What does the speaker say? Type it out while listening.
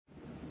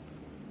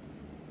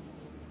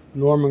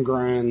Norman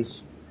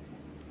Granz,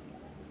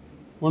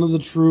 one of the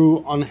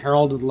true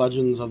unheralded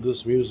legends of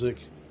this music,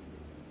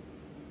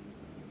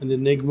 an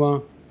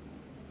enigma,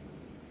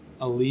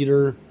 a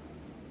leader,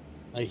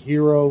 a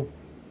hero,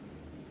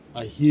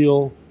 a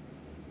heel.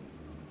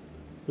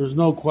 There's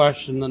no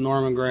question that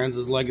Norman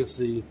Granz's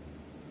legacy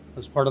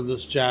as part of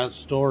this jazz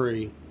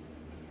story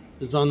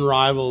is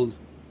unrivaled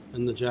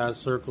in the jazz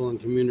circle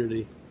and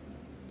community.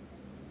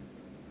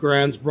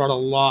 Granz brought a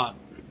lot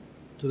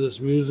to this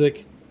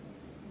music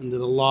and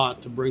did a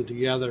lot to bring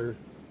together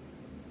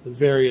the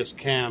various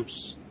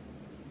camps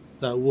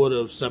that would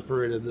have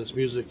separated this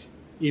music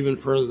even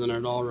further than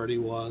it already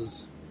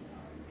was.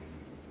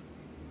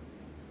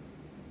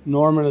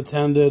 Norman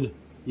attended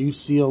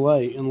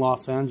UCLA in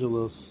Los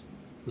Angeles,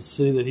 the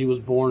city that he was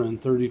born in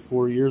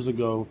 34 years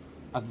ago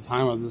at the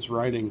time of this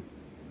writing.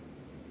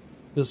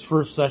 His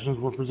first sessions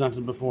were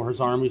presented before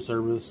his Army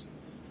service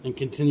and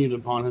continued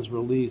upon his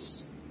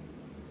release.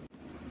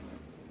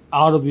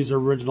 Out of these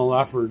original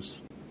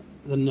efforts,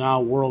 the now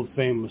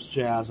world-famous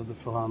Jazz of the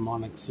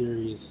Philharmonic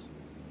series.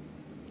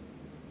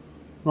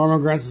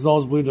 Norman Granz has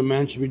always believed a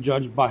man should be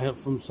judged by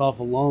himself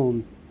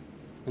alone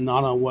and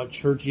not on what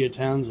church he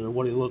attends or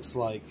what he looks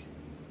like.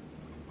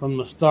 From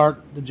the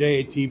start, the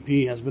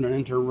JATP has been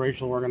an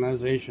interracial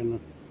organization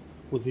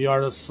with the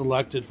artists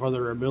selected for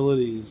their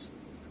abilities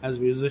as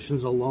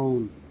musicians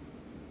alone.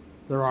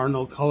 There are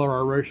no color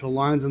or racial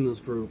lines in this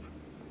group,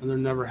 and there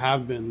never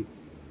have been.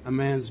 A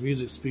man's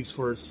music speaks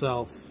for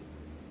itself.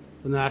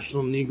 The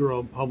National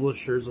Negro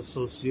Publishers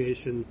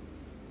Association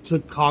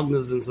took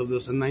cognizance of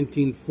this in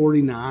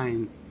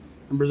 1949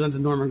 and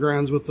presented Norman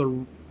Granz with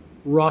the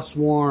Russ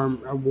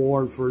Warm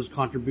Award for his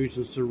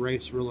contributions to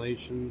race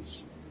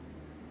relations.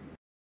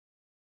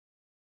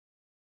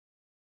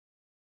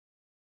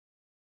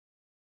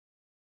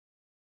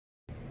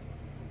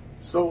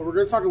 So we're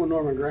going to talk about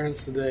Norman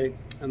Granz today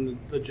and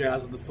the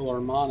Jazz of the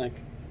Philharmonic.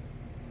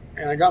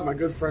 And I got my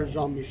good friend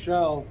Jean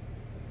Michel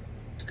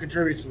to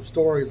contribute some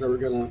stories that we're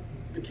going to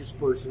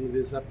intersperse into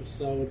this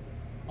episode.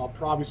 I'll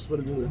probably split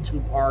it into 2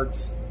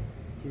 parts.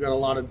 We've got a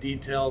lot of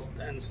details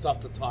and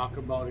stuff to talk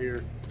about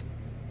here.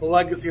 The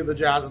legacy of the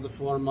Jazz of the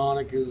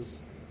Philharmonic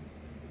is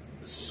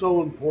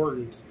so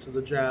important to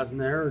the jazz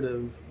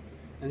narrative,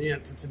 and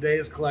yet to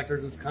today's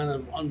collectors it's kind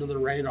of under the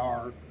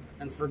radar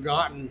and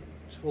forgotten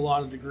to a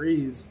lot of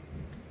degrees.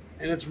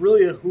 And it's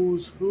really a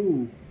who's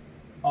who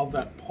of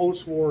that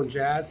post-war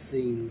jazz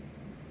scene.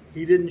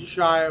 He didn't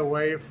shy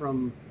away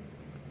from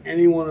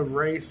anyone of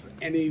race,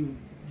 any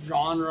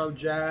genre of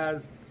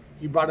jazz.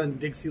 He brought in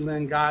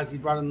Dixieland guys, he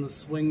brought in the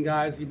swing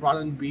guys, he brought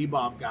in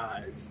bebop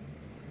guys.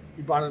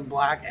 He brought in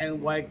black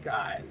and white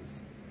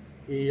guys.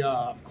 He,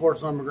 of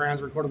course, Norman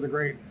Granz recorded the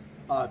great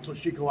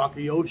Toshiko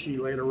Akiyoshi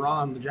later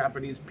on, the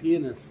Japanese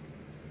pianist.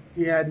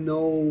 He had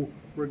no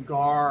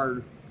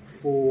regard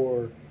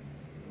for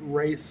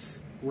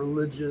race,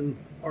 religion,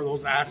 or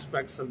those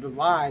aspects of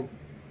divide.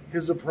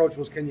 His approach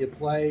was, can you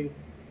play,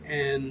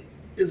 and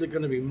is it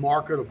going to be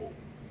marketable?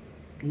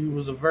 He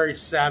was a very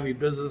savvy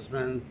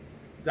businessman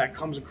that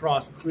comes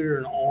across clear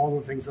in all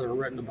the things that are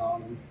written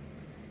about him.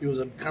 He was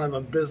a kind of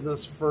a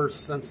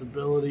business-first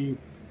sensibility,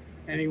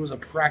 and he was a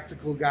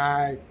practical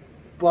guy,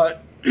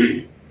 but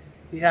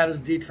he had his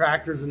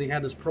detractors and he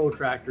had his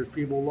protractors.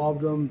 People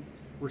loved him,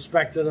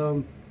 respected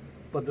him,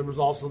 but there was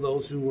also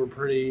those who were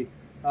pretty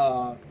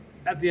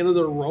at the end of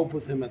their rope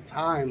with him at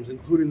times,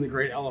 including the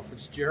great Ella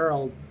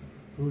Fitzgerald,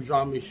 who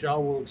Jean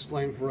Michel will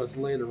explain for us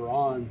later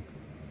on.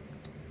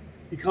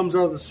 He comes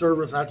out of the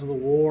service after the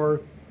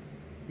war.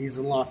 He's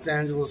in Los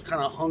Angeles,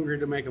 kind of hungry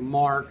to make a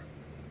mark,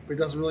 but he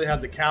doesn't really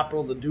have the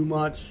capital to do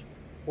much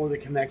or the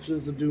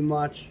connections to do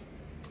much.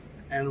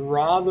 And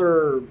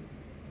rather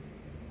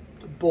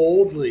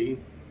boldly,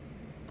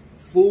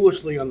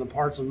 foolishly on the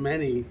parts of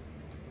many,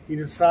 he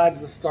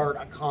decides to start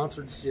a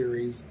concert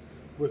series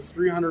with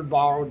 300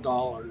 borrowed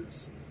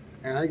dollars.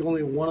 And I think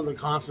only one of the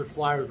concert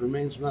flyers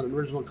remains from that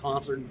original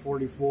concert in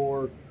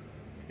 '44.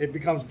 It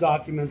becomes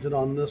documented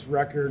on this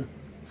record,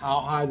 How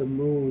High the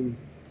Moon,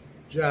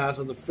 Jazz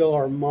of the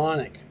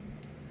Philharmonic.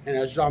 And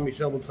as Jean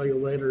Michel will tell you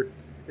later,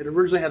 it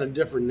originally had a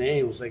different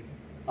name. It was like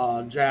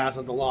Jazz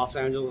of the Los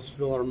Angeles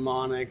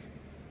Philharmonic.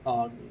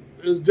 It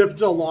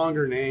was a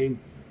longer name,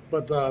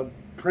 but the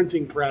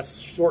printing press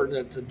shortened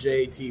it to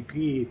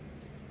JTP,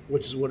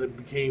 which is what it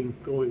became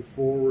going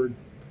forward.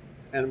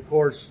 And of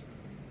course,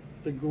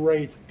 the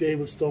great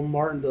David Stone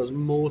Martin does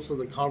most of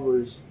the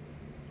covers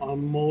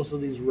on most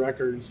of these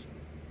records.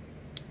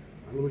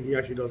 I don't know if he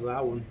actually does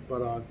that one,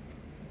 but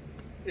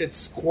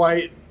it's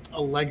quite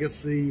a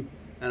legacy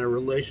and a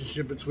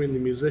relationship between the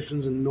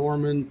musicians and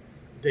Norman,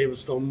 David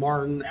Stone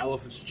Martin, Ella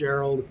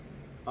Fitzgerald.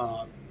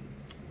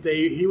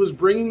 He was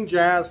bringing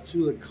jazz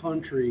to the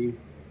country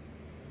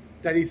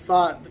that he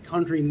thought the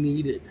country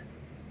needed.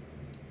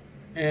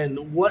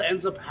 And what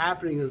ends up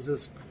happening is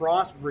this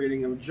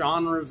crossbreeding of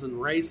genres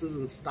and races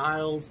and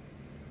styles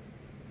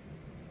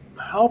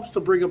helps to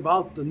bring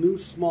about the new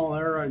small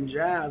era in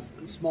jazz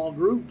in small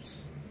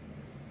groups.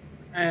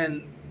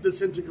 And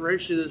this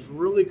integration is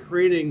really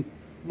creating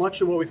much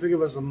of what we think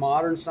of as the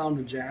modern sound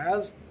of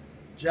jazz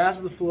Jazz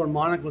at the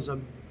Philharmonic was a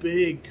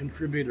big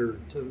contributor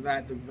to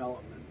that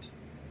development.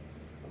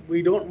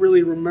 We don't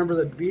really remember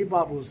that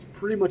bebop was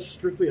pretty much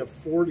strictly a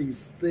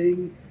 40s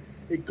thing.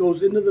 It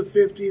goes into the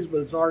 50s, but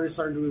it's already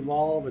starting to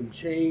evolve and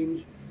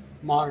change.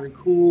 Modern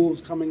cool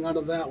is coming out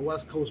of that,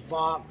 West Coast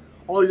bop.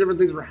 All these different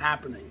things were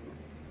happening.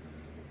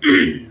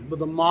 But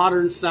the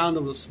modern sound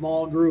of the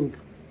small group,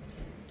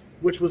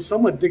 which was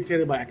somewhat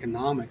dictated by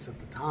economics at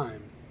the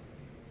time,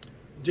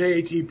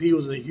 JATP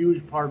was a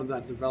huge part of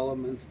that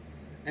development.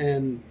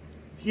 And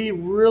he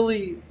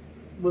really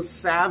was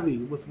savvy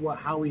with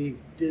how he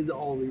did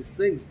all these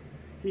things.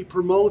 He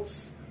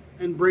promotes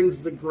and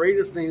brings the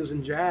greatest names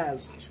in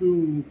jazz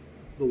to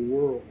the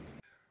world.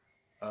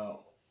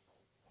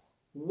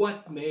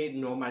 What made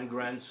Norman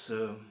Granz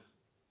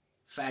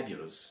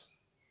fabulous?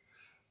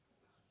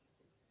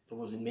 It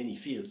was in many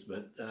fields,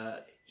 but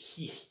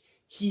he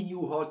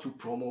knew how to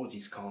promote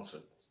his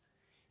concert.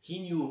 He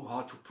knew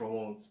how to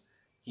promote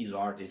his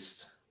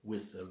artists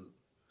with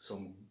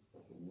some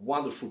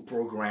wonderful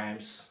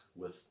programs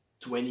with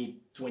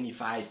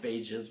 25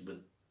 pages with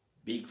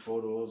big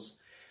photos,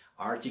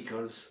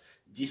 articles,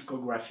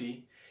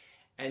 discography,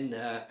 and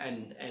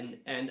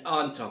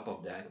on top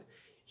of that,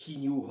 he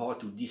knew how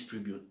to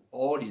distribute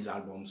all his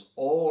albums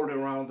all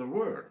around the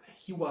world.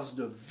 He was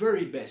the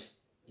very best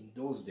in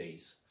those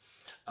days.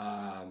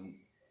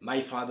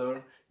 My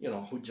father,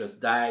 who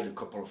just died a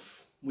couple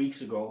of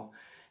weeks ago,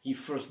 he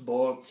first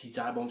bought his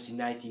albums in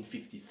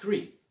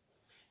 1953,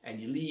 and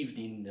he lived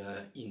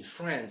in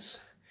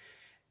France.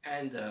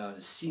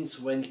 And since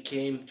when he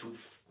came to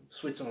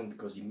Switzerland,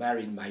 because he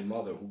married my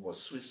mother, who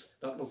was Swiss,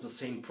 that was the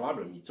same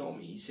problem. He told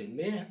me, he said,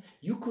 man,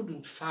 you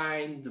couldn't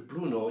find the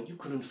Blue Note, you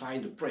couldn't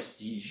find the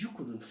Prestige, you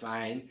couldn't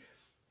find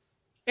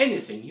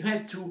anything. You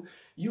had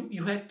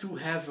to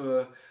have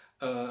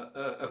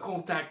a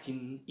contact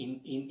in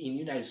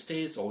United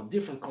States, or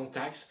different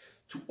contacts,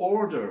 to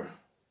order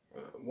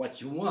what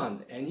you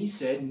want. And he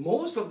said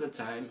most of the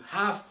time,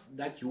 half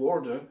that you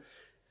order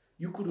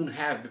you couldn't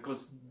have,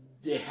 because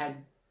they had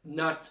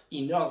not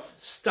enough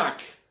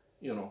stock,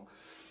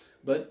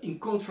 But in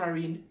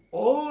contrary,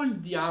 all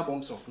the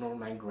albums of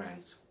Norman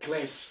Granz,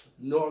 Clef,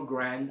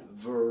 Norgran,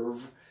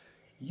 Verve,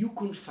 you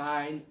could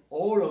find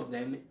all of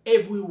them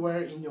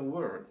everywhere in the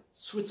world.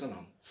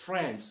 Switzerland,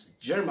 France,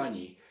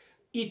 Germany,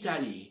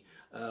 Italy,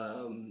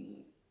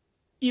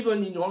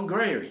 even in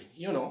Hungary,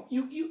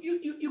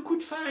 you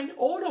could find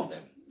all of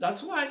them.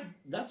 That's why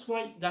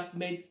that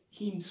made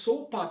him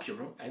so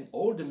popular, and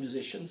all the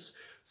musicians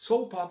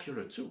so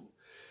popular too.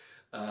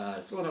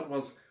 So that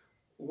was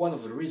one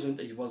of the reasons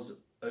that it was,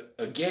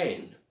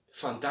 again,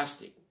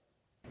 fantastic.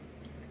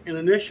 And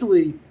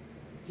initially,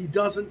 he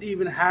doesn't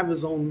even have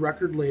his own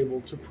record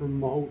label to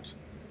promote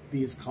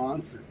these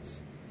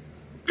concerts.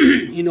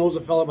 He knows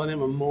a fellow by the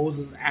name of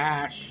Moses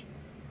Ash,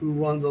 who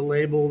runs a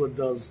label that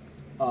does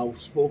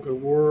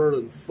spoken word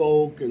and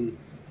folk, and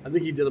I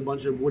think he did a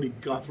bunch of Woody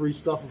Guthrie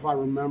stuff, if I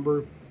remember.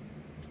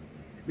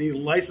 And he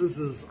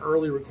licenses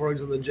early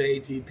recordings of the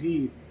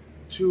JATP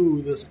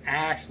to this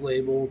Ash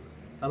label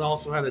that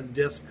also had a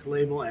disc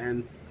label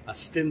and a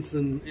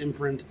Stinson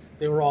imprint.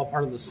 They were all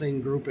part of the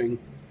same grouping.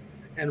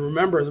 And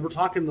remember, we're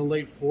talking the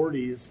late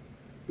 40s.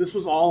 This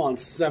was all on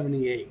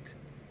 78.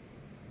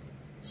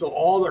 So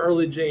all the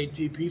early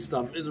JATP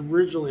stuff is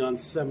originally on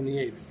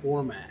 78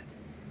 format.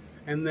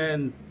 And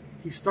then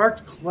he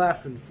starts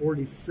Clef in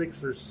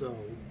 46 or so.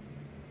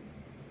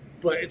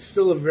 But it's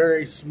still a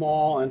very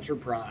small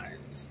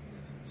enterprise.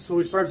 So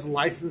he starts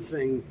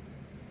licensing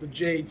the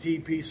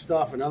JATP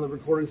stuff and other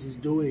recordings he's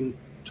doing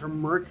to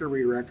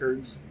Mercury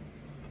Records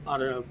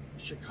out of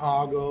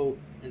Chicago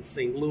and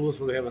St. Louis,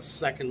 where they have a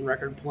second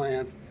record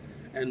plant.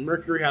 And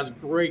Mercury has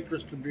great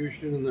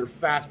distribution, and they're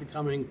fast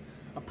becoming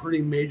a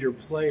pretty major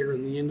player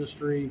in the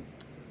industry.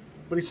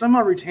 But he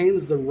somehow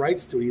retains the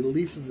rights to it. He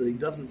leases it. He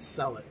doesn't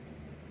sell it,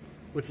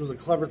 which was a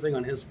clever thing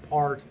on his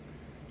part.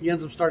 He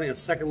ends up starting a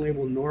second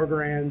label,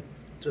 Norgran,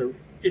 to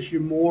issue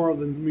more of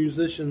the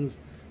musicians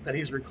that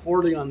he's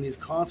recording on these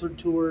concert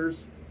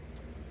tours.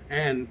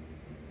 And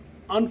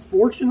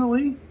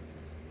unfortunately,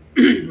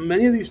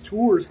 many of these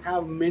tours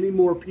have many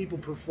more people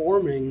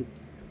performing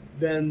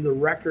than the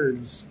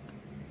records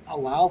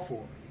allow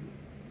for.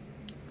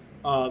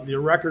 The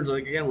records,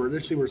 again,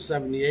 initially were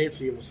 78,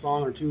 so you have a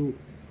song or two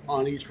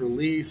on each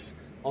release.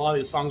 A lot of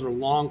these songs are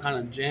long kind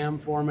of jam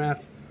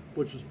formats,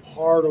 which was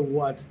part of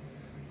what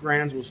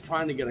Granz was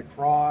trying to get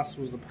across,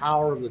 was the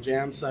power of the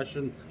jam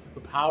session, the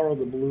power of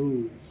the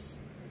blues.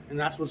 And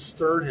that's what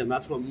stirred him.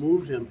 That's what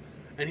moved him.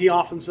 And he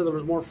often said there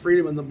was more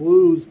freedom in the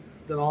blues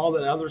than all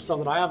that other stuff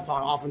that I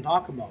often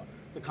talk about,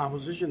 the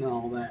composition and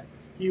all that.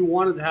 He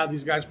wanted to have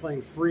these guys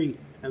playing free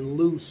and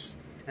loose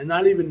and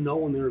not even know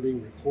when they were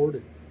being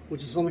recorded,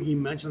 which is something he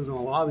mentions in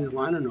a lot of these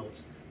liner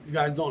notes. These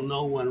guys don't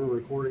know when we're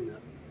recording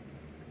them.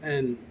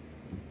 And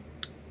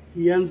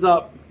he ends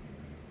up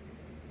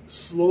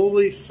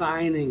slowly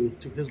signing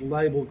to his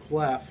label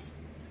Clef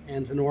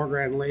and to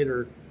Norgran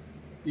later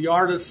the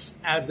artists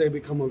as they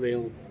become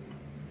available.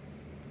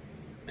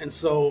 And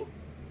so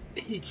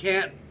he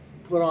can't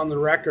put on the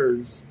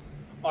records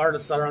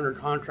artists that are under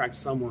contract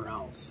somewhere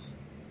else.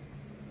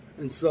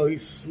 And so he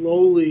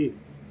slowly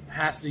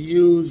has to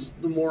use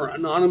the more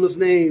anonymous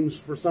names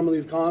for some of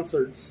these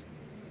concerts.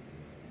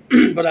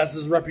 But as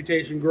his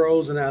reputation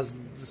grows and as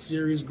the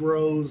series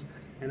grows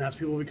and as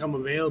people become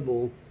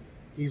available,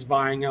 he's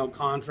buying out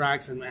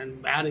contracts and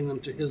adding them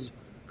to his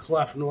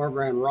Clef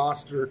Norgrand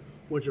roster,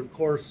 which of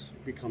course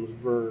becomes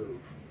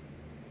Verve.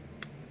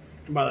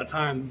 And by the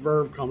time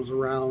Verve comes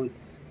around,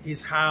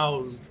 he's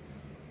housed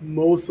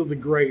most of the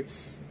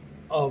greats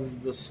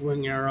of the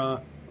swing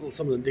era,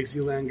 some of the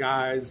Dixieland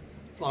guys,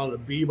 a lot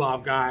of the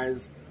bebop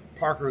guys,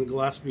 Parker and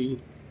Gillespie.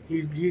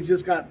 He's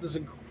just got this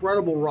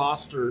incredible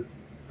roster.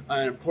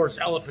 And of course,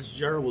 Ella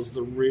Fitzgerald was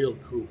the real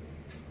coup.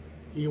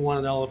 He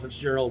wanted Ella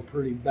Fitzgerald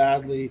pretty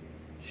badly.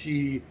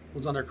 She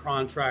was under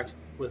contract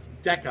with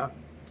Decca.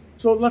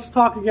 So let's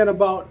talk again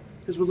about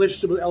his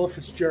relationship with Ella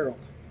Fitzgerald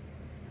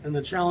and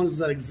the challenges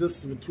that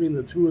existed between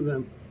the two of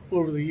them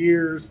over the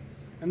years,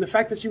 and the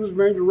fact that she was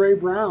married to Ray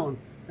Brown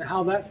and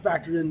how that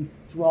factored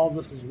into all of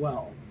this as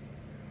well.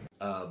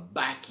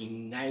 Back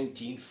in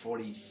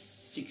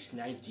 1946,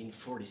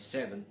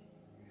 1947,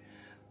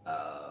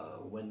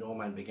 when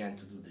Norman began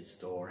to do this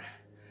tour,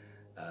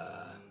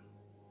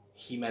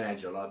 he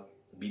managed a lot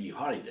Billie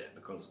Holiday,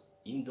 because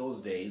in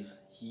those days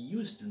he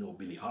used to know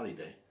Billie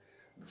Holiday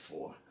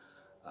before.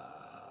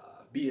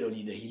 Billie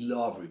Holiday, he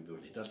loved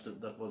Billie.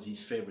 That was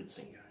his favorite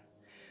singer.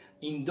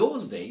 In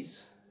those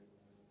days,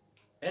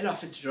 Ella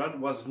Fitzgerald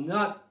was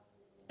not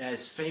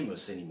as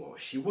famous anymore.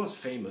 She was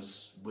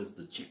famous with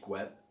the Chick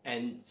Webb,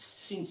 and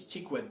since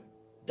Chick Webb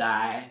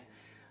died,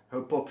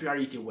 her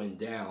popularity went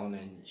down,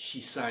 and she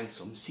sang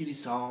some silly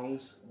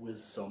songs with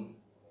some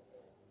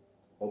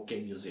okay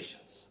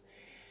musicians.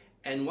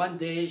 And one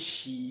day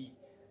she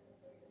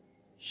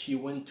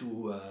went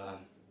to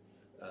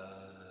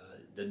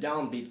the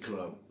Downbeat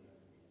Club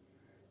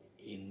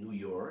in New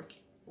York,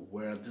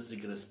 where Dizzy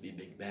Gillespie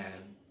Big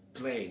Band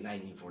played in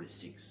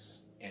 1946,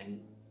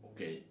 and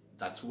okay,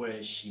 that's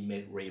where she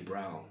met Ray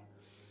Brown.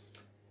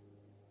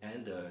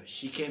 And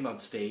she came on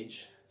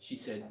stage. She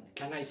said,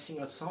 "Can I sing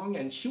a song?"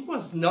 And she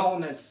was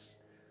known as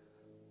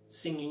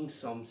singing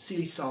some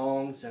silly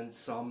songs and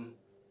some,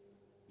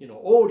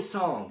 old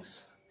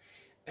songs.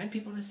 And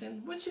people are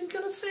saying, "What she's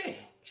gonna say?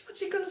 What's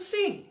she gonna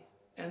sing?"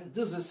 And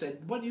Dizzy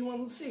said, "What do you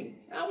want to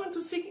sing?" "I want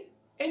to sing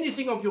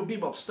anything of your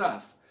bebop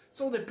stuff."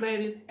 So they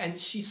played it, and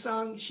she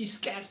sang, she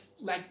scat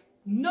like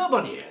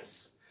nobody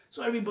else.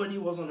 So everybody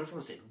was on the floor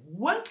and said,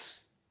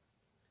 "What?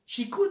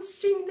 She could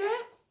sing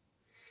that?"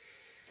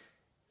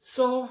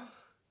 So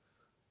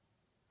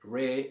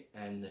Ray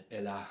and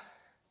Ella,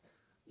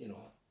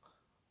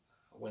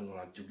 went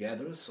on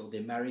together. So they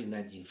married in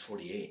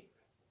 1948.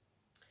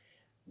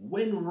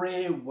 When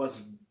Ray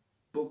was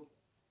booked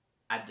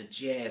at the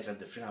Jazz at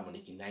the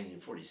Philharmonic in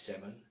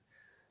 1947,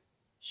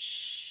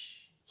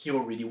 he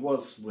already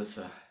was with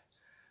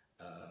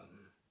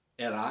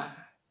Ella,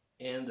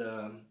 and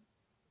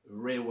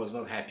Ray was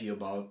not happy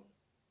about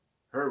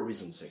her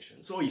rhythm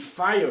section. So he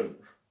fired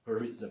her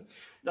rhythm.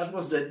 That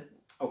was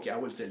okay, I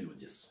will tell you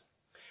this.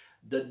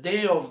 The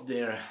day of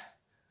their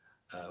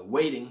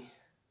wedding,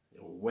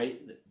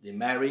 they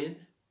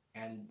married,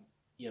 and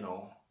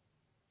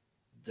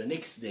the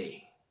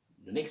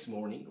next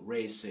morning,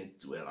 Ray said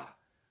to Ella,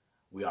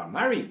 "We are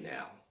married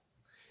now."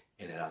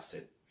 And Ella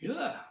said,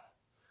 "Yeah."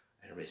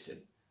 And Ray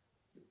said,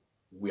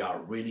 "We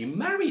are really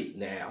married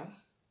now."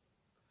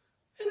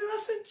 And Ella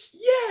said,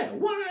 "Yeah,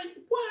 why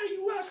are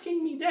you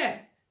asking me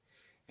that?"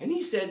 And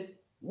he said,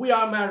 "We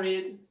are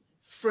married.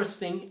 First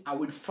thing, I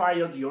will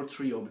fire your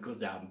trio because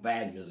they are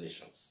bad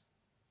musicians."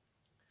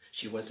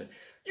 She was said,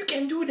 "You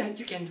can do that,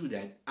 you can do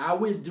that. I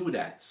will do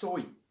that." So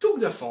he took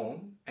the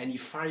phone and he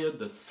fired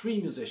the three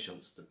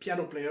musicians, the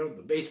piano player,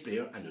 the bass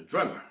player, and the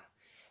drummer.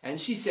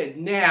 And she said,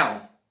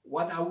 "Now,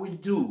 what I will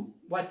do?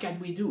 What can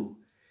we do?"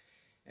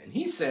 And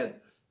he said,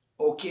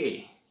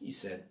 "Okay," he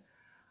said,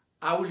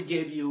 "I will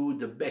give you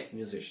the best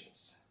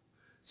musicians."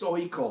 So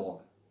he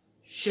called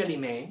Shelly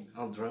May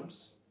on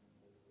drums,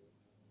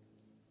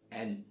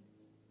 and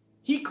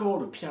he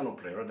called a piano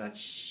player that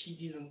she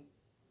didn't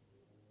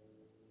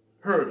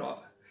heard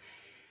of.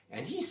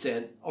 And he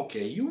said,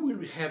 "Okay, you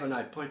will have an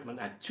appointment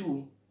at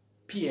 2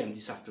 p.m.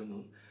 this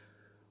afternoon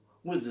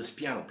with this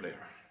piano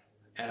player.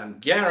 And I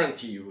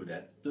guarantee you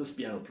that this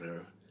piano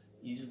player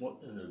is one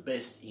of the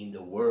best in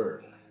the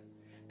world."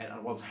 And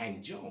that was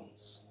Hank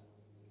Jones.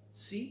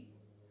 See?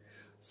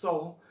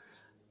 So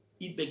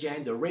it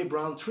began the Ray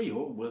Brown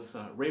trio with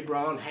Ray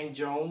Brown, Hank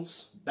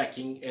Jones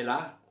backing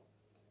Ella,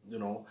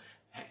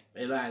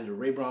 Ella and the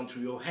Ray Brown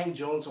trio, Hank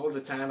Jones all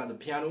the time at the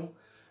piano,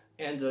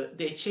 and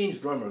they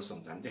changed drummers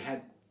sometimes. They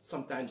had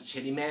sometimes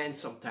Chelly Mann,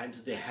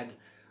 sometimes they had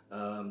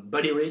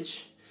Buddy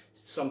Rich,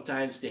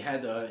 sometimes they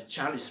had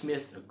Charlie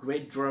Smith, a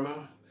great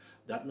drummer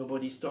that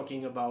nobody's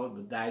talking about,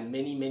 but died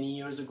many, many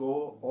years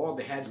ago, or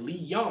they had Lee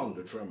Young,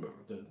 the drummer,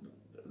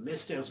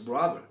 Lester's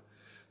brother.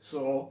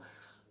 So,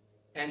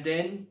 and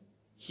then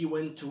he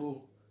went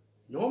to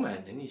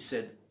Norman and he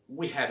said,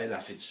 "We have Ella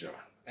Fitzgerald.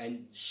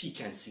 and she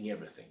can sing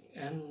everything.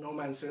 And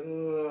Norman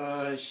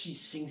said, she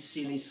sings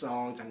silly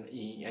songs, and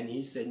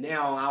he said,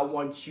 now I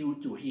want you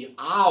to hear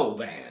our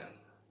band.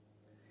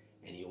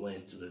 And he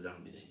went to the drum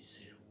and he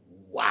said,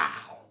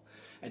 wow.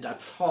 And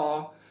that's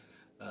how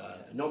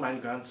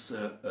Norman Granz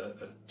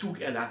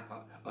took Ella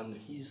on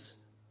his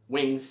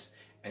wings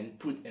and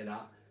put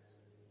Ella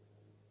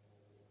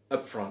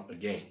up front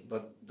again.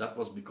 But that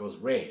was because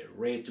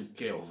Ray took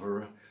care of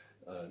her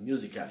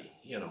musically,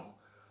 you know.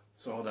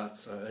 So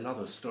that's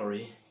another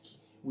story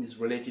which is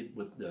related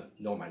with the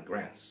Norman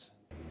Granz.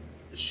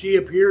 She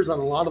appears on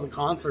a lot of the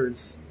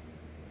concerts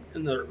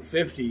in the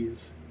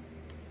 50s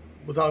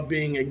without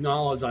being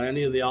acknowledged on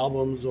any of the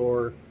albums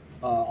or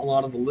a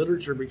lot of the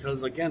literature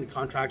because, again,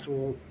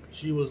 contractual,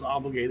 she was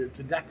obligated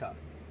to Decca.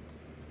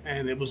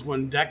 And it was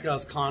when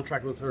Decca's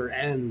contract with her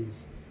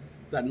ends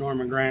that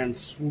Norman Granz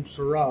swoops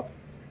her up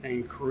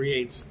and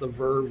creates the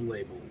Verve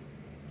label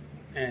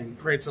and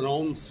creates an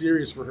own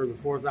series for her, the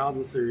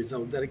 4000 series, that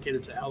was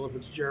dedicated to Ella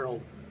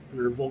Fitzgerald and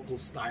her vocal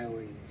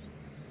stylings.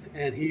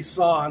 And he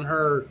saw in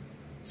her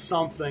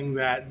something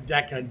that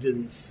Decca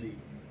didn't see.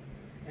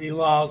 And he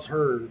allows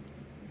her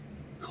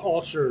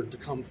culture to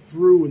come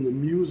through in the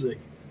music,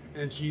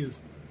 and she's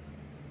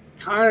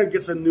kind of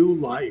gets a new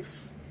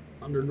life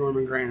under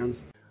Norman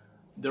Granz.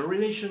 The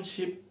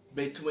relationship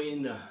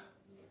between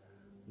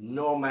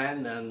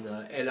Norman and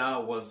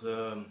Ella was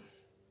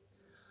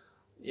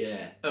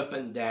yeah, up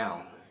and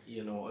down,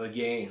 you know,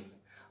 again.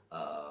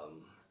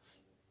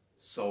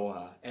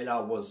 So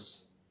Ella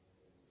was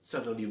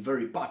suddenly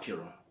very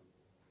popular.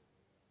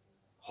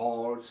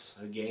 Halls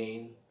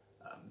again,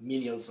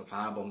 millions of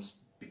albums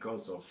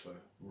because of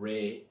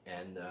Ray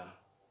and,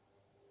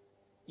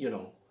 you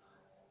know,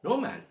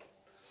 Norman.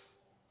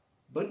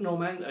 But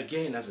Norman,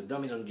 again, as a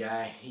dominant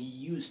guy, he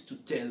used to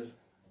tell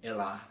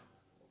Ella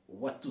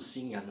what to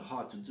sing and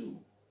how to do.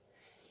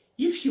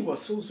 If she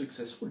was so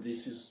successful,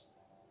 this is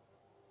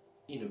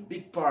in a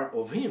big part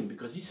of him,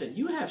 because he said,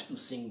 you have to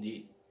sing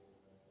the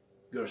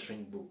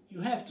Gershwin book, you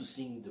have to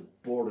sing the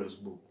Borders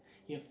book.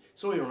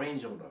 So he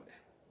arranged all of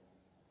that.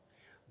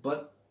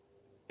 But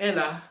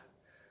Ella,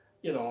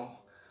 you know,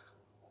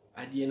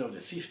 at the end of the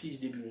 50s,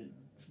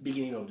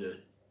 beginning of the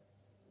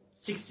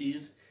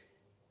 60s,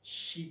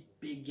 she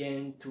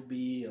began to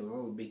be a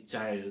little bit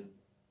tired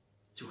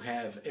to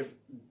have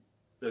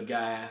a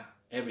guy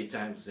every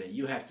time say,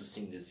 you have to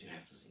sing this, you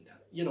have to sing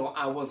that. You know,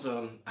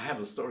 I have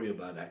a story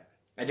about that.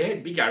 And they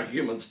had big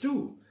arguments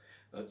too.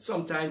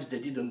 Sometimes they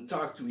didn't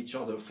talk to each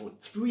other for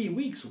 3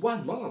 weeks,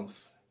 1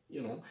 month.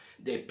 You know,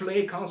 they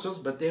play concerts,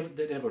 but they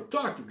never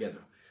talk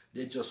together.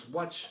 They just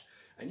watch,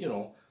 and you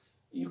know,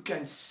 you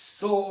can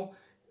saw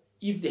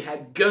if they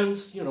had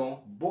guns, you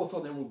know, both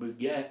of them would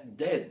be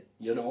dead.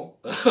 You know,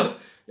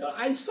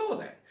 I saw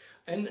that,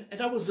 and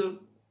that was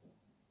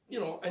you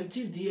know,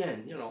 until the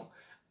end. You know,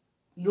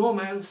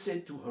 Norman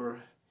said to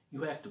her,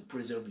 "You have to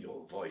preserve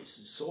your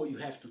voice, so you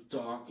have to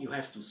talk, you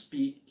have to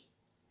speak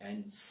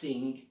and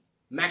sing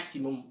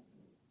maximum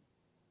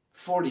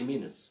 40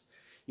 minutes.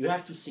 You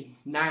have to sing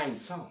 9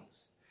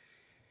 songs."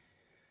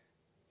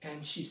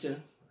 And she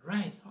said,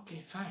 right,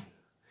 okay, fine.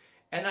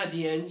 And at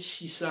the end,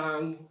 she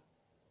sang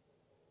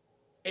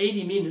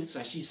 80 minutes,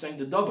 and she sang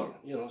the double.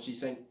 You know, she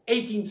sang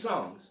 18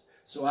 songs.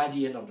 So at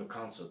the end of the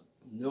concert,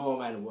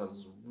 Norman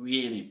was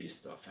really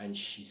pissed off, and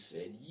she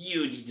said,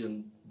 you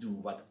didn't do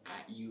what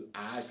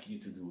I asked you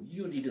to do.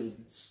 You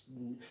didn't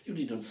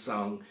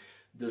sing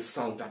the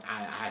song that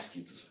I asked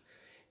you to sing.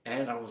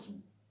 And that was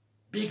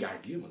big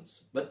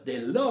arguments, but they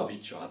love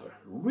each other.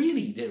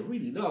 Really, they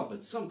really love,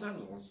 but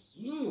sometimes it was,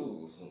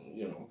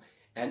 you know.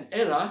 And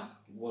Ella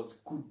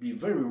could be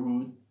very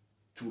rude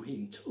to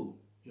him too.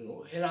 You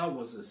know, Ella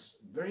was a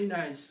very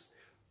nice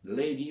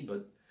lady,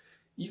 but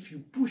if you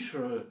push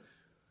her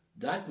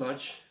that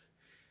much,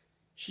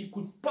 she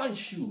could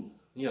punch you,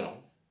 you know,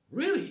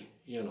 really,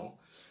 you know,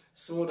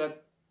 so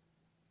that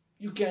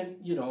you can,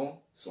 you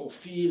know, so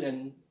feel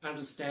and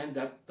understand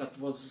that that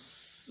was,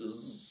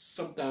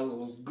 sometimes it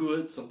was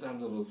good,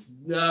 sometimes it was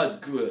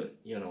not good,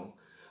 you know.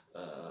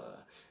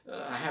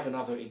 I have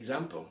another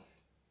example.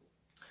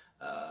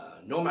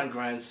 Norman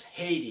Granz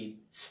hated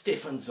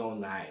Stephen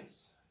Sondheim.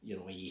 You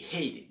know, he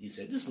hated. He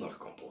said, this is not a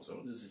composer.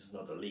 This is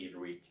not a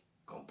lyric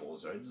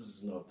composer. This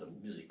is not a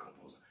music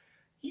composer.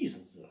 He's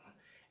not.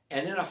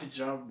 And Ella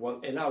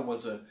Fitzgerald, Ella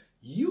was a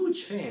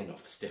huge fan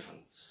of Stephen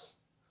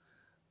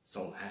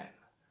Sondheim.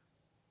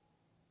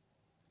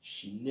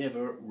 She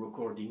never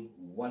recorded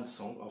 1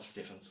 song of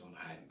Stephen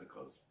Sondheim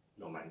because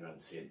Norman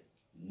Granz said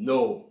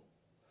no.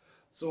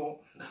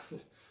 So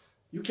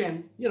you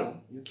can, you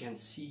know, you can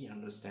see,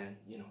 understand,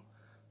 you know,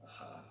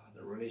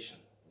 the relation,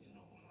 you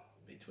know,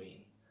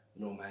 between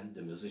Norman,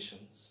 the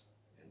musicians,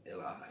 and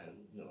Ella, and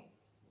you know,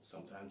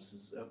 sometimes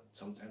it's up,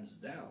 sometimes it's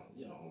down,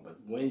 you know. But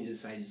when he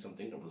decided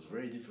something, that was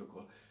very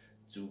difficult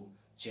to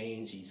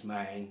change his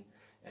mind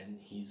and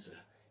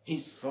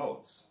his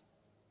thoughts.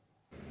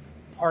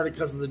 Partly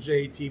because of the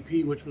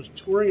JTP, which was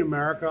touring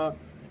America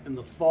in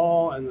the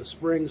fall and the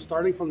spring,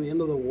 starting from the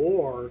end of the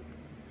war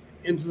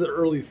into the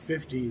early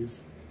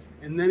 50s.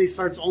 And then he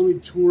starts only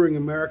touring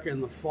America in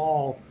the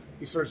fall.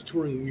 He starts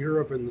touring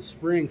Europe in the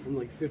spring from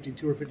like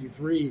 52 or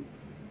 53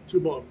 to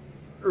about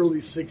early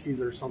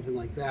 60s or something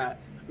like that.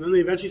 And then they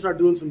eventually start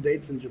doing some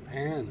dates in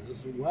Japan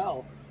as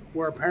well,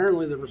 where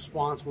apparently the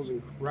response was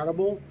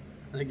incredible.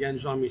 And again,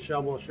 Jean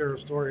Michel will share a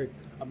story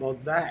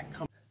about that.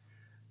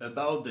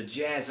 About the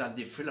jazz at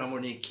the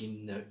Philharmonic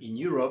in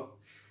Europe.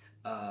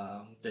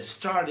 They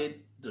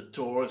started the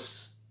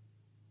tours.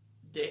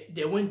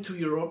 They went to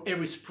Europe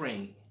every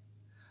spring.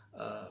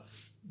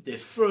 They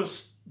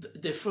first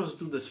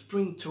do the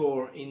spring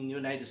tour in the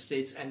United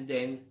States, and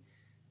then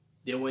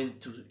they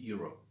went to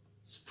Europe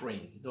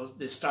spring.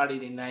 They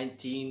started in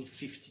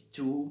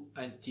 1952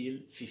 until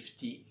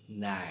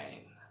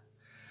 59.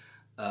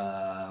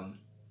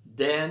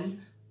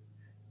 Then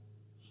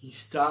he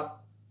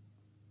stopped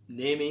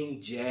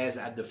naming jazz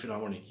at the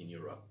Philharmonic in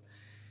Europe.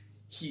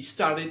 He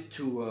started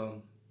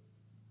to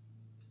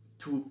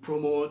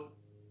promote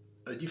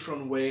a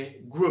different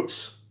way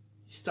groups.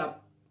 He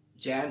stopped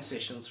jam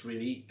sessions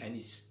really, and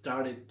he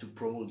started to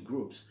promote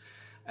groups.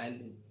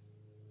 And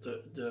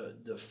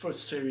the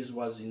first series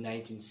was in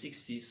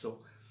 1960. So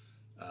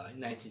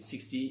in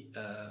 1960,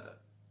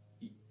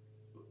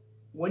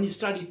 when you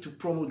started to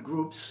promote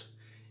groups,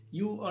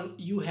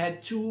 you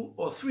had 2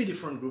 or 3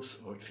 different groups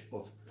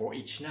for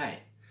each night.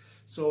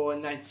 So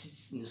in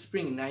the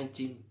spring in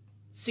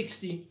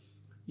 1960,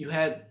 you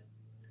had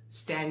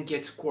Stan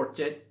Getz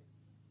Quartet,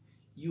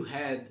 you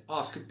had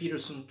Oscar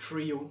Peterson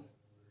Trio,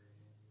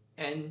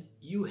 and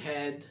you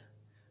had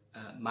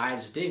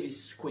Miles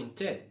Davis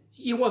Quintet.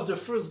 He was the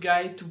first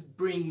guy to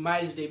bring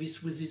Miles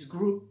Davis with his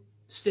group,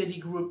 steady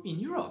group in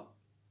Europe.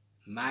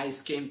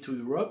 Miles came to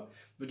Europe,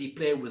 but he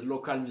played with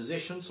local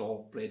musicians,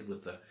 or played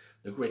with the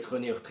great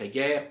René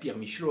Urtreger, Pierre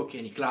Michelot,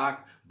 Kenny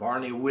Clark,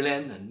 Barney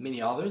Willen, and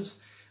many others.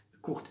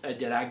 Kurt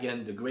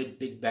Edelhagen, the great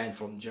big band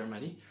from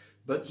Germany.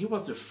 But he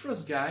was the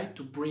first guy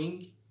to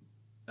bring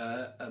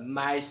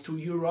Miles to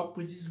Europe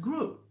with his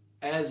group,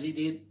 as he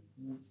did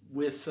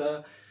with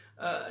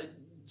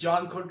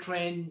John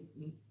Coltrane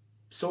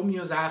some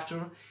years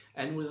after,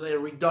 and with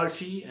Eric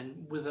Dolphy,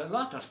 and with a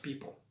lot of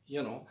people.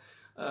 You know,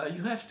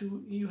 you have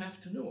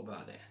to know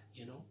about that.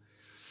 You know.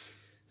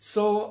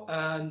 So,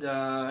 and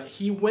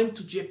he went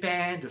to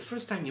Japan. The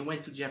first time he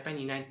went to Japan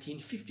in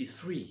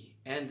 1953,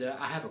 and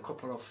I have a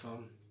couple of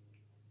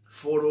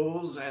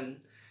photos,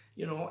 and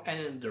you know,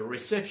 and the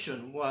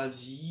reception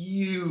was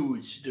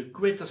huge, the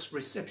greatest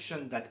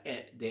reception that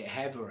they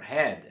ever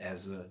had,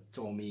 as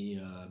told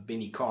me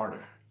Benny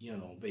Carter. You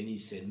know, Benny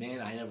said,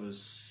 "Man, I never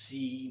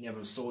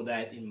saw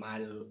that in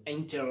my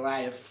entire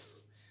life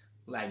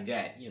like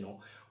that." You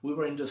know, we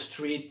were in the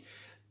street,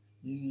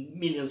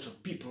 millions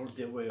of people,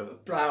 they were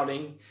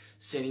applauding,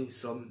 sending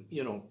some,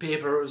 you know,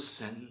 papers,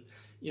 and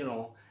you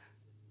know,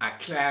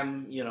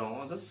 acclaim. You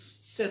know,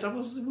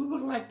 we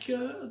were like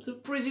the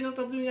president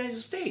of the United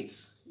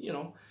States. You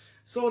know,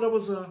 so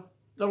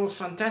that was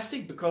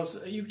fantastic, because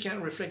you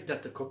can reflect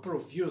that a couple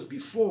of years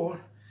before,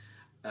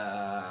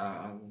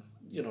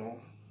 you know,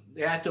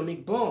 the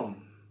atomic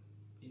bomb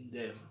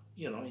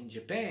in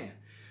Japan.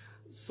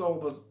 So,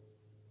 but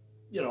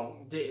you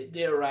know,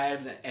 they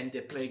arrived and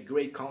they played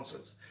great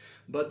concerts.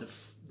 But the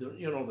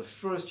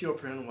first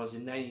European was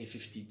in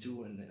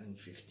 1952 and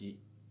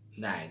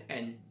 1959,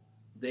 and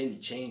then he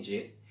changed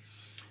it.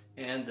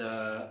 And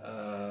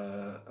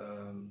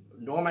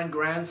Norman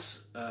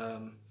Granz,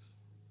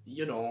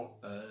 you know,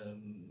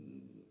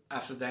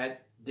 after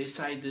that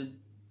decided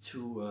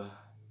to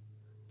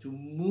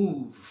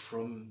move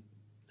from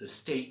the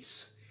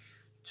States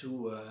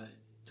to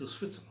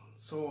Switzerland.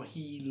 So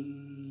he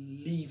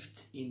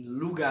lived in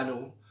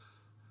Lugano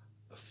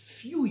a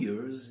few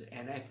years,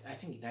 and I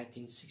think in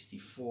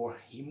 1964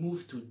 he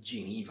moved to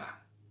Geneva,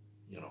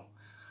 you know,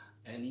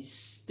 and he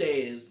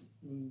stays.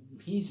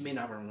 His main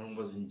apartment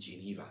was in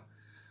Geneva.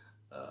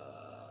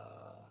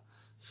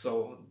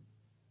 So,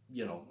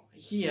 you know,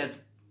 he had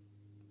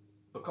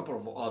a couple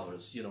of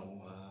others, you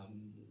know,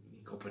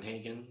 in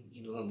Copenhagen,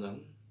 in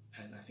London,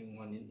 and I think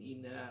one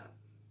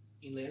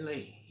in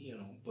LA, you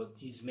know, but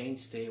his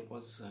mainstay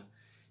was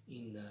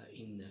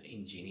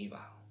in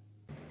Geneva.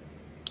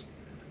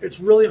 It's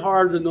really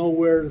hard to know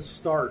where to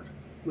start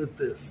with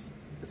this.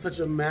 It's such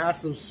a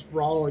massive,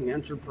 sprawling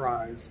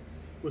enterprise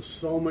with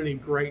so many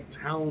great,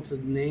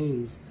 talented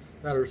names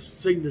that are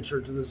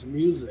signature to this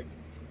music.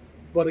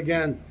 But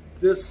again,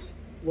 this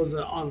was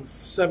on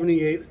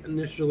 78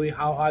 initially,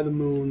 How High the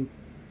Moon.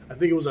 I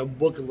think it was a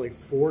book of like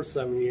 4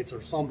 78s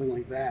or something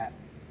like that.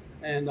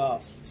 And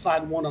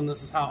side 1 on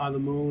this is How High the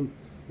Moon,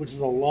 which is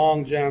a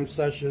long jam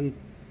session,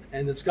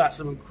 and it's got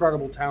some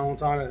incredible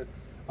talent on it,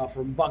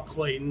 from Buck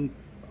Clayton,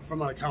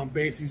 from Count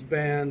Basie's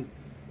band,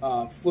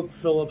 Flip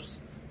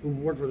Phillips, who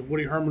worked with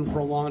Woody Herman for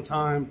a long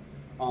time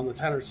on the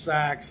tenor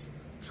sax,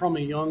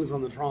 Trummy Young's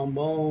on the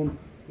trombone,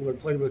 who had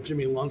played with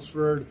Jimmy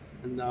Lunsford,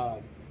 and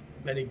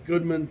Benny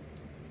Goodman.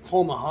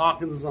 Coleman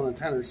Hawkins is on the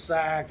tenor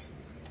sax.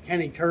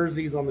 Kenny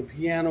Kersey's on the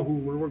piano, who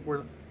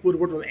would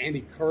work with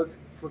Andy Kirk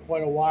for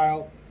quite a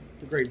while.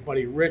 The great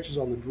Buddy Rich is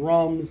on the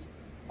drums.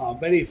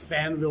 Benny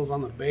Fanville's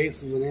on the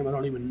bass, who's a name I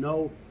don't even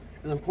know.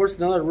 And of course,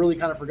 another really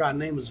kind of forgotten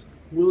name is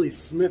Willie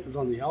Smith is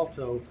on the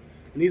alto,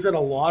 and he's at a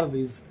lot of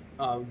these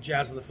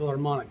Jazz at the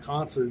Philharmonic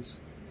concerts.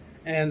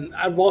 And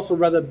I've also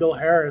read that Bill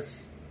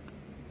Harris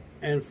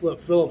and Flip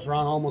Phillips are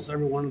on almost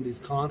every one of these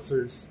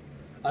concerts.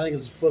 I think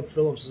it's Flip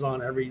Phillips is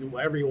on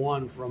every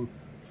one from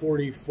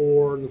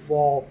 44 in the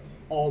fall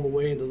all the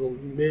way into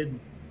the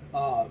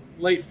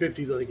late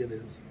 50s, I think it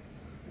is.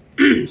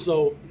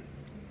 So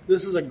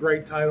this is a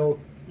great title.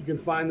 You can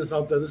find this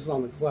out there. This is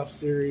on the Clef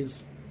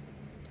series,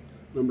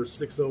 number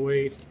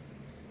 608.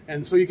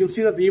 And so you can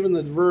see that even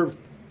the Verve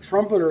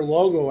trumpeter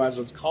logo, as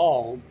it's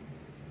called,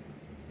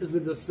 is a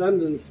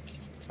descendant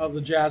of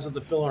the Jazz at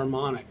the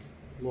Philharmonic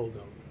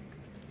logo.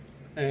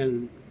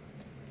 And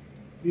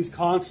these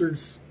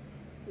concerts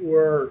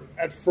were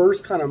at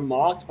first kind of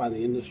mocked by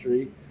the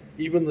industry.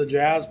 Even the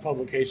jazz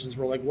publications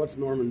were like, what's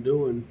Norman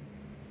doing?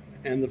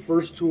 And the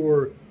first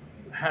tour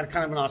had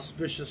kind of an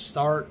auspicious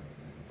start.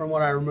 From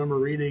what I remember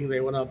reading, they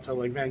went up to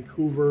like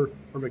Vancouver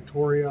or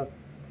Victoria,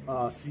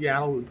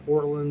 Seattle and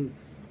Portland.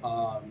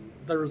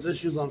 There was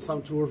issues on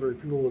some tours where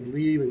people would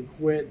leave and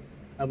quit.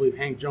 I believe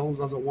Hank Jones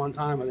does it one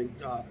time. I think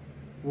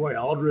Roy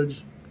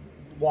Eldridge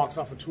walks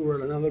off a tour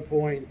at another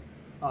point.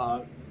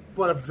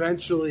 But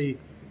eventually,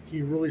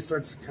 he really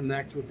starts to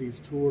connect with these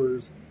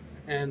tours.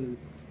 And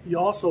he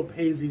also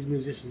pays these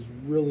musicians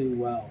really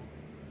well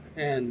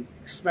and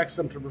expects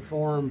them to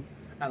perform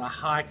at a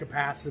high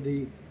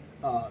capacity.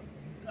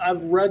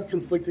 I've read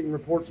conflicting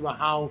reports about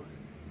how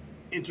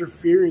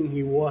interfering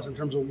he was in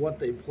terms of what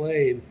they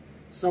played.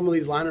 Some of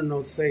these liner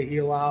notes say he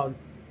allowed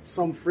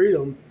some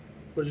freedom,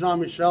 but Jean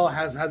Michel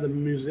has had the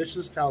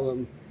musicians tell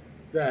him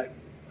that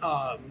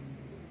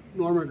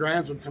Norman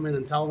Granz would come in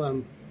and tell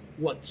them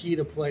what key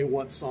to play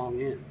what song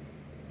in,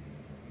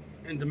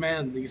 and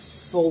demand these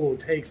solo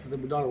takes that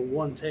were done in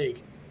one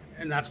take.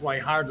 And that's why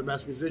he hired the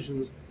best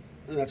musicians,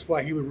 and that's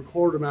why he would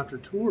record them after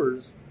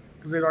tours,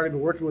 because they'd already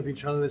been working with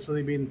each other, so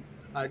they'd been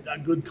a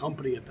good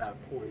company at that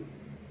point.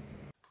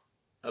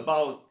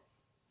 About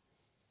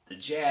the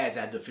Jazz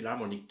at the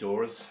Philharmonic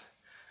tours,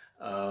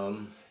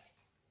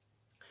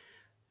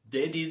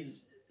 they did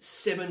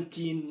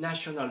 17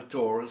 national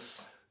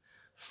tours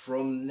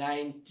from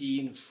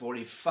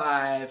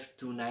 1945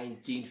 to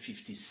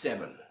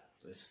 1957.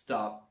 They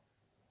stopped.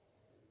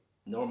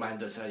 Norman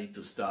decided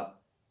to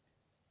stop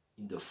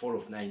in the fall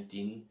of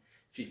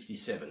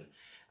 1957.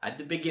 At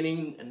the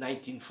beginning,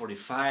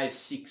 1945,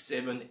 6,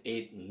 7,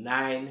 8,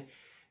 9,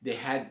 they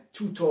had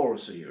 2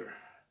 tours a year.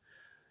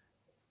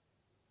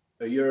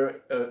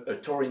 A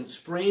tour in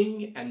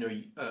spring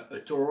and a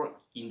tour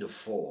in the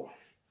fall.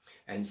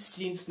 And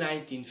since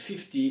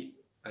 1950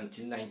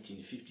 until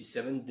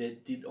 1957, they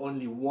did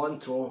only 1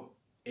 tour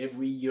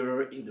every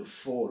year in the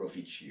fall of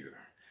each year.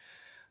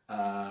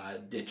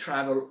 They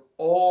travel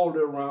all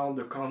around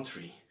the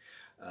country,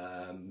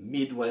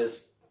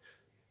 Midwest,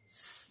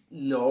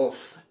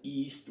 North,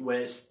 East,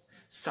 West,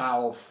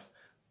 South,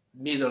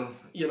 Middle.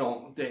 You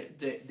know,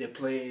 they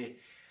play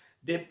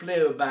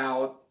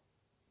about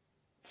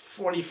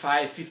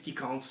 45, 50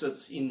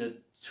 concerts in a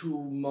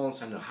 2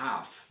 months and a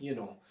half. You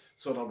know,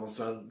 so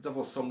that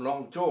was some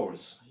long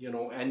tours. You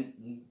know,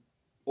 and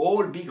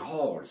all big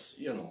halls.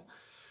 You know,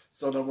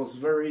 so that was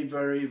very,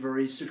 very,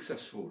 very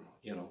successful.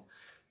 You know.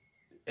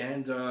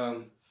 And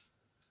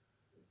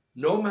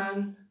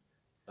Norman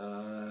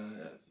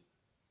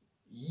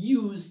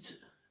used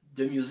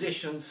the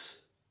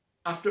musicians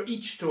after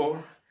each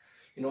tour.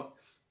 You know,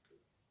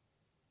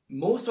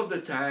 most of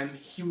the time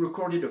he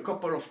recorded a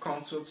couple of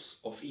concerts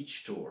of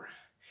each tour,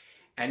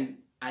 and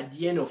at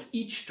the end of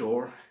each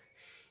tour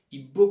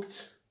he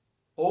booked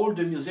all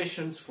the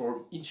musicians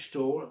for each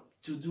tour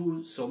to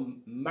do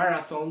some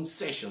marathon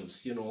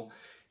sessions. You know,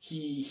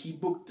 he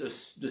booked the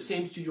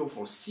same studio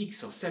for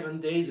 6 or 7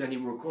 days, and he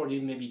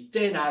recorded maybe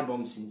 10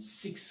 albums in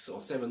 6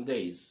 or 7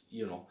 days,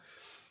 you know.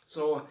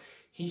 So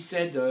he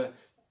said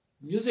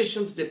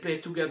musicians, they play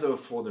together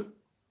for the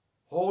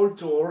whole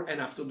tour, and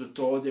after the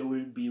tour they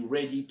will be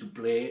ready to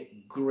play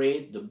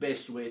great, the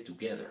best way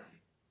together.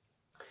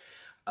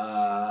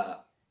 I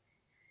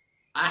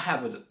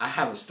have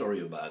a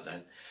story about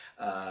that.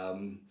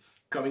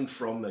 Coming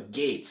from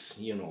Gates,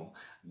 you know.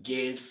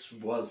 Gates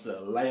was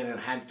Lionel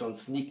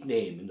Hampton's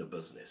nickname in the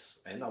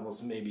business, and that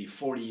was maybe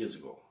 40 years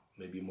ago,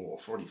 maybe more,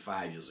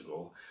 45 years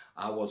ago.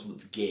 I was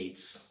with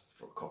Gates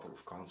for a couple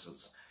of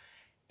concerts,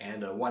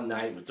 and one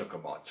night we talked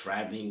about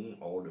traveling,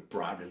 all the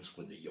problems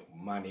with your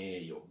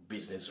money, your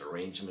business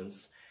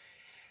arrangements,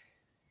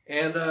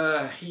 and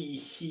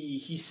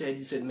he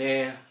said,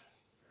 man,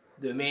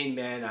 the main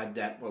man at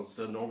that was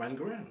Norman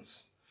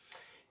Granz,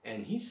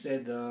 and he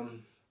said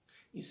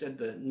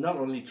that not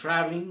only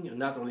traveling,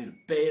 not only the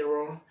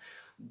payroll,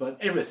 but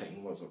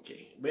everything was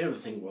okay.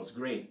 Everything was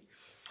great.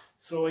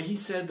 So he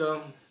said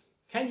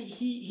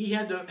he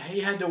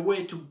had a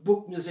way to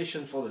book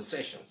musicians for the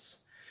sessions.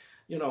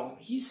 You know,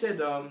 he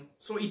said,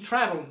 so he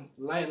traveled,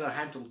 Lionel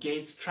Hampton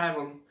Gates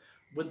traveled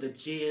with the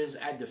Jazz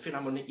at the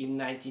Philharmonic in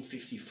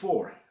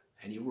 1954.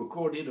 and he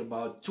recorded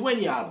about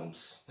 20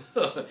 albums.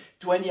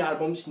 20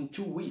 albums in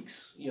 2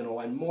 weeks, you know,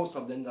 and most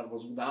of them that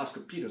was with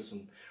Oscar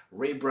Peterson,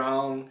 Ray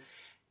Brown,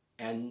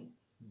 and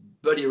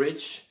Buddy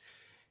Rich,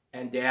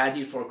 and they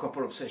added for a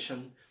couple of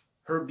sessions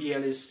Herbie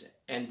Ellis,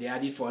 and they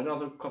added for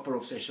another couple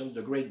of sessions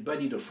the great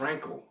Buddy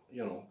DeFranco,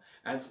 you know,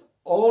 and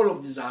all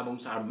of these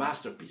albums are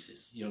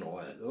masterpieces, you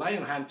know.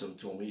 Lionel Hampton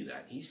told me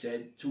that. He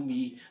said to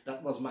me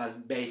that was my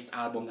best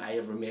album I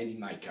ever made in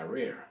my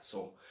career.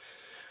 So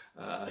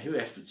you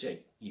have to check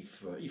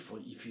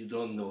if you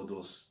don't know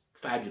those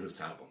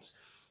fabulous albums.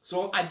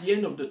 So at the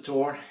end of the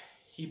tour,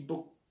 he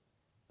booked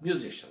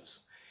musicians,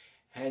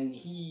 and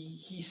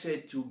he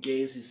said to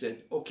Gaze, he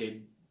said,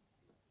 okay,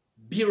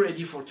 be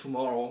ready for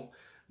tomorrow,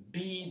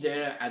 be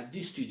there at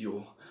this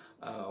studio.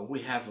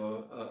 We have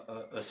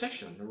a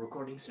session, a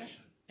recording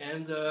session.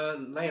 And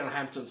Lionel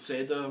Hampton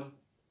said,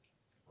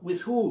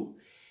 with who?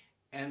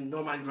 And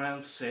Norman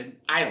Granz said,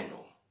 I don't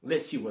know.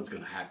 Let's see what's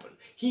going to happen.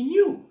 He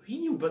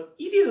knew, but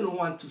he didn't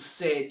want to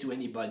say to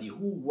anybody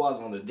who was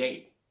on the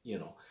date, you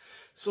know.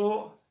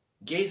 So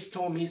Gates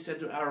told me, he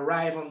said, I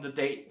arrived on the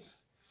date,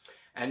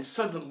 and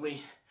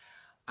suddenly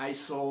I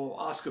saw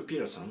Oscar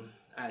Peterson,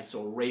 I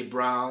saw Ray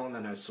Brown,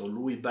 and I saw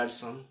Louis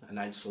Bellson, and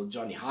I saw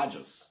Johnny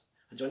Hodges.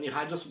 Johnny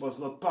Hodges was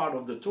not part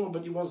of the tour,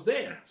 but he was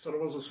there, so it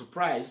was a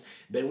surprise.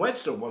 Ben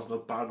Webster was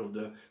not part of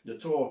the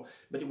tour,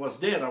 but he was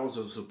there. That was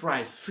a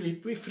surprise.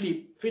 Philip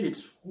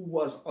Phillips, who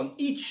was on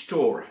each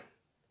tour,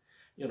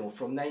 you know,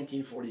 from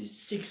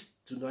 1946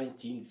 to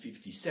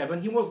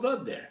 1957, he was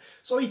not there.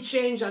 So he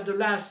changed at the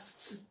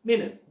last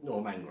minute,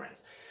 Norman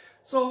Granz.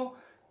 So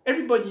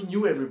everybody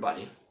knew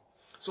everybody.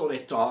 So they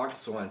talked,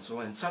 so and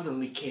so, and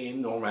suddenly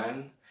came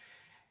Norman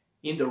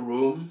in the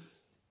room,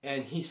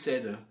 and he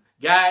said,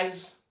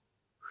 guys,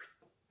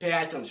 pay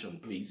attention,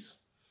 please.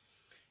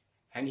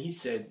 And he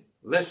said,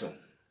 listen,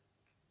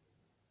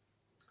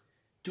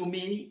 to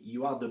me,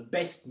 you are the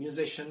best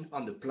musician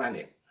on the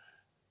planet.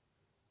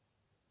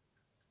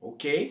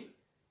 Okay?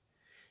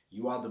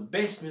 You are the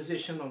best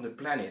musician on the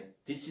planet.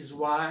 This is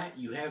why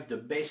you have the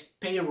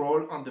best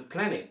payroll on the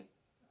planet.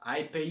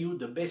 I pay you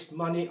the best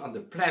money on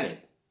the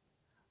planet.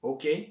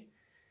 Okay?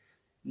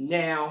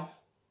 Now,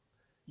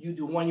 you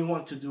do what you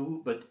want to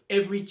do, but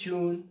every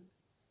tune,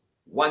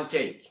 one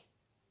take.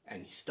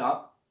 And he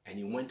stopped. And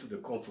he went to the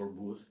control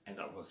booth, and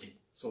that was it.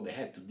 So they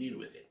had to deal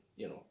with it.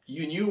 You know,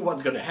 you knew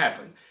what's going to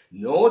happen.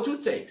 No two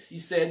takes. He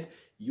said,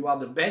 you are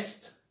the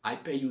best. I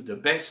pay you the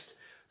best.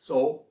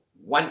 So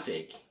one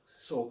take.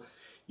 So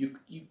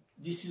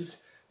this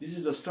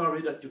is a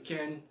story that you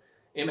can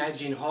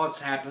imagine how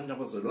it's happened. There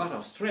was a lot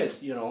of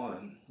stress. You know,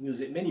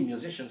 many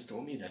musicians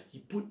told me that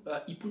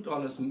he put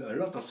on us a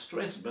lot of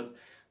stress, but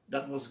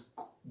that was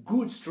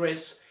good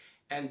stress,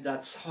 and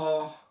that's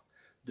how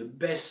the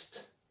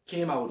best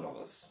came out of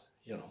us.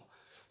 You know,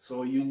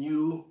 so you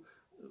knew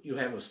you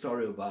have a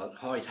story about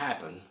how it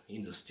happened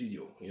in the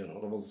studio. You know,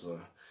 it was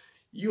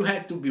you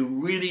had to be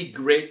really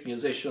great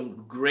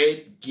musician,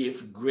 great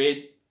gift,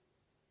 great,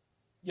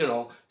 you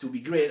know, to be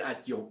great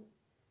at your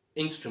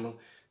instrument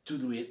to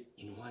do it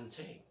in one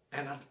take,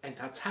 and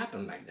that's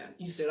happened like that.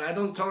 He said, I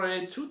don't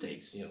tolerate two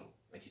takes, you know,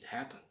 but it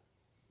happened,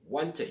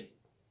 one take.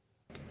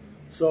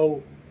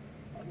 So,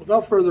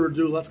 without further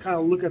ado, let's kind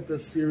of look at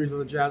this series of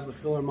the Jazz of the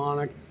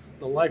Philharmonic,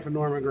 the life of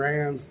Norman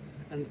Granz,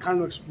 and kind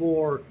of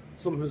explore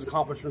some of his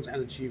accomplishments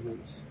and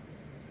achievements.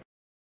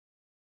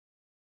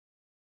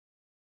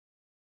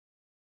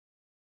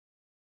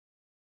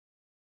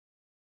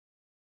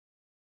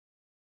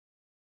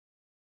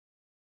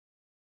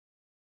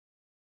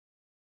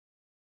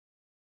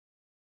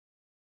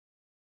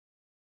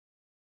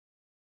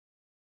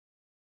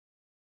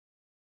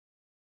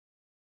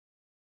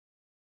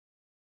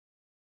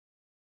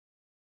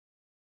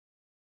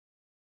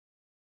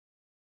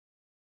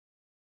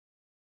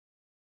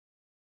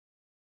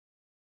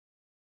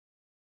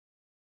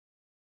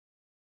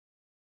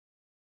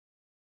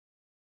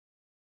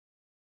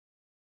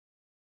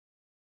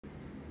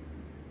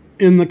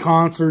 In the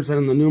concerts and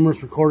in the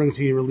numerous recordings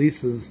he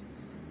releases,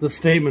 the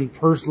statement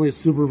 "personally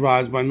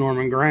supervised by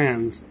Norman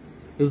Granz"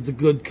 is the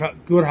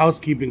good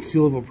housekeeping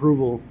seal of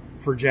approval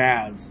for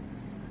jazz.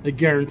 It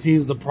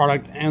guarantees the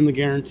product, and the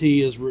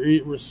guarantee is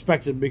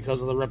respected because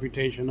of the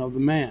reputation of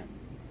the man.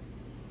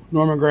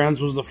 Norman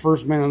Granz was the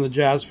first man in the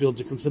jazz field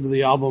to consider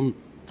the album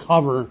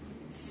cover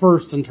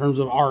first in terms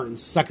of art and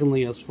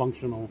secondly as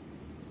functional.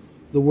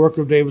 The work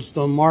of David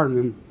Stone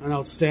Martin, an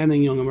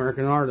outstanding young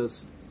American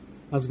artist,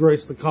 has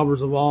graced the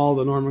covers of all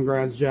the Norman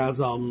Granz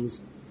jazz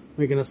albums,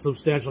 making a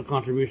substantial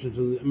contribution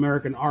to the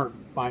American art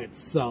by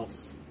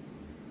itself.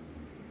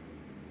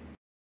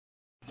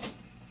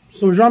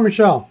 So, Jean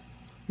Michel,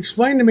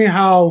 explain to me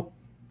how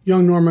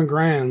young Norman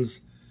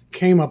Granz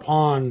came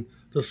upon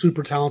the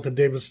super talented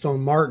David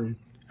Stone Martin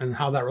and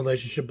how that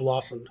relationship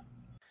blossomed.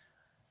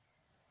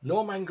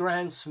 Norman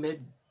Granz met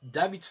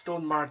David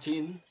Stone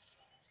Martin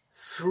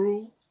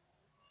through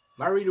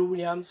Mary Lou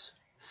Williams,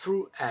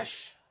 through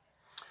Ash.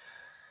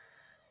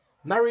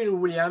 Mary Lou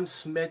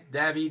Williams met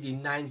David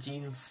in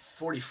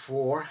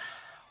 1944,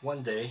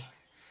 one day,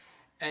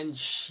 and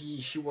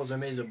she was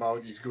amazed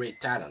about his great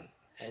talent,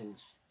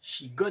 and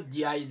she got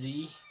the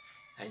idea,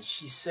 and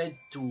she said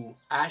to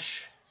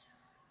Ash,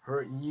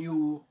 her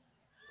new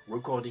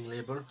recording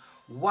label,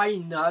 why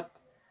not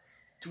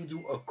to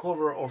do a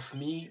cover of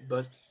me,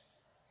 but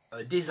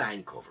a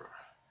design cover?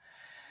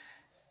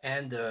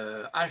 And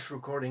Ash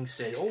Recording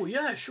said, oh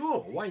yeah,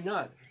 sure, why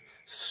not?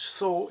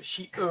 So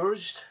she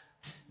urged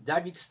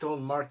David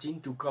Stone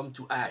Martin to come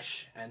to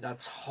Ash, and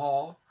that's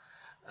how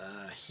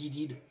he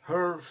did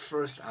her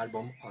first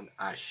album on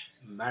Ash,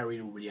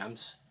 Mary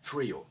Williams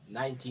Trio,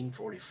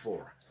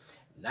 1944.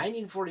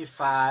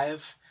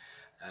 1945,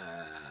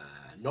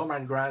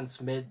 Norman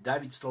Granz met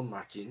David Stone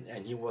Martin,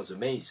 and he was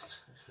amazed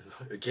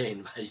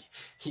again by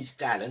his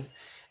talent.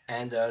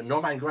 And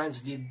Norman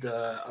Granz did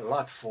a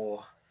lot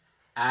for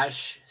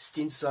Ash,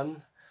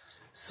 Stinson.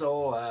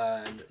 So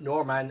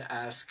Norman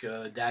asked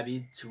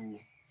David to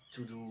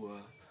do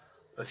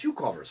a few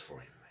covers for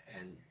him,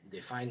 and they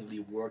finally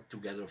worked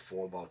together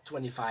for about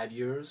 25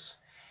 years.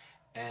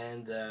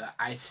 And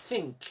I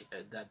think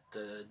that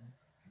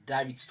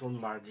David Stone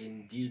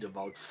Martin did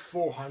about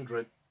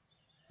 400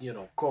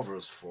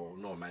 covers for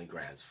Norman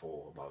Granz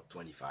for about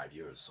 25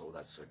 years. So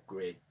that's a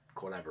great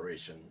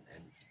collaboration,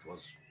 and it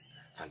was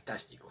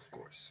fantastic, of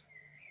course.